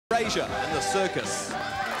Erasure and the Circus.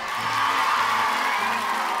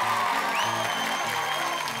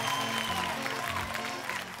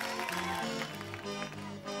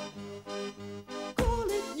 Call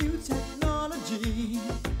it new technology,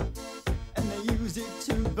 and they use it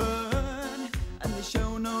to burn, and they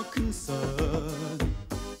show no concern.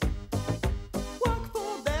 Work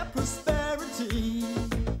for their prosperity,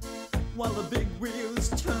 while the big wheels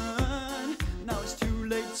turn. Now it's too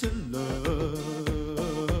late to learn.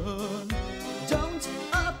 Don't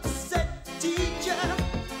upset the teacher,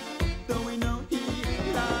 though we know he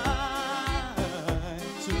lied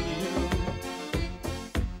to you.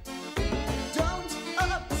 Don't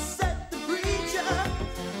upset the preacher,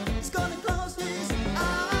 he's gonna close his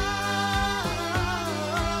eyes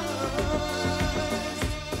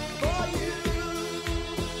for you.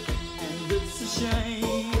 And it's a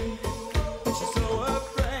shame that you're so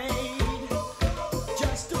afraid,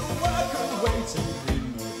 just a worker waiting in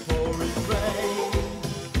the pouring rain,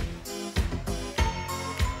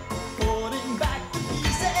 putting back the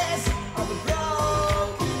pieces of a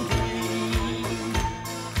broken dream,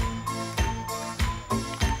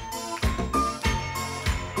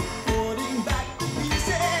 putting back the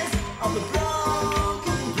pieces of a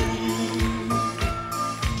broken dream.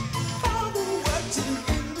 Father worked in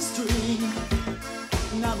industry,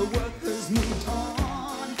 now the work has moved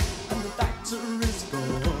on, and the factory's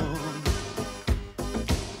gone.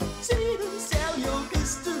 See them sell your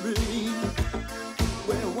history,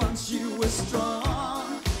 where once you were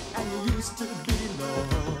strong and you used to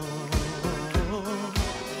belong.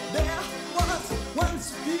 There was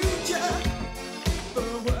once a future for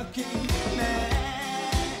a working man.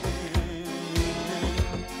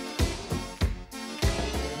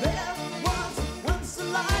 There was once a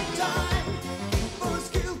lifetime for a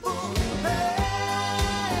skillful man.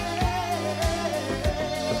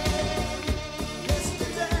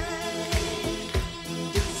 Yesterday,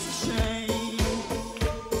 it's a shame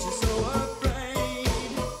that you're so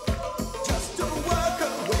afraid, just a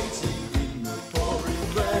worker waiting in the pouring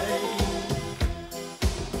rain,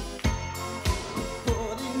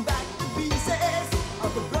 putting back the pieces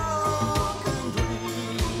of a broken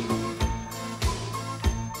dream,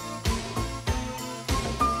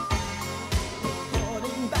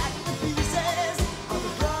 putting back the pieces of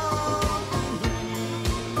a broken dream.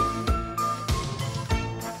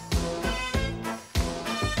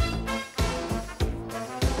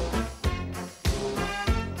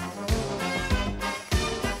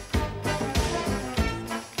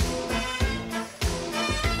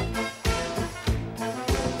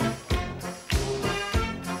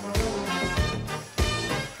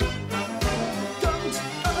 Don't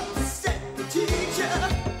upset the teacher,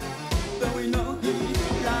 though we know he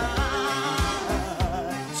lied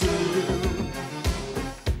to you.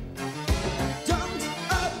 Don't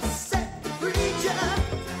upset the preacher,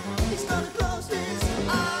 he's gonna close his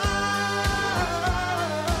eyes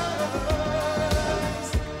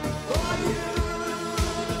for you.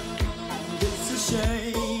 And it's a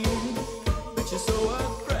shame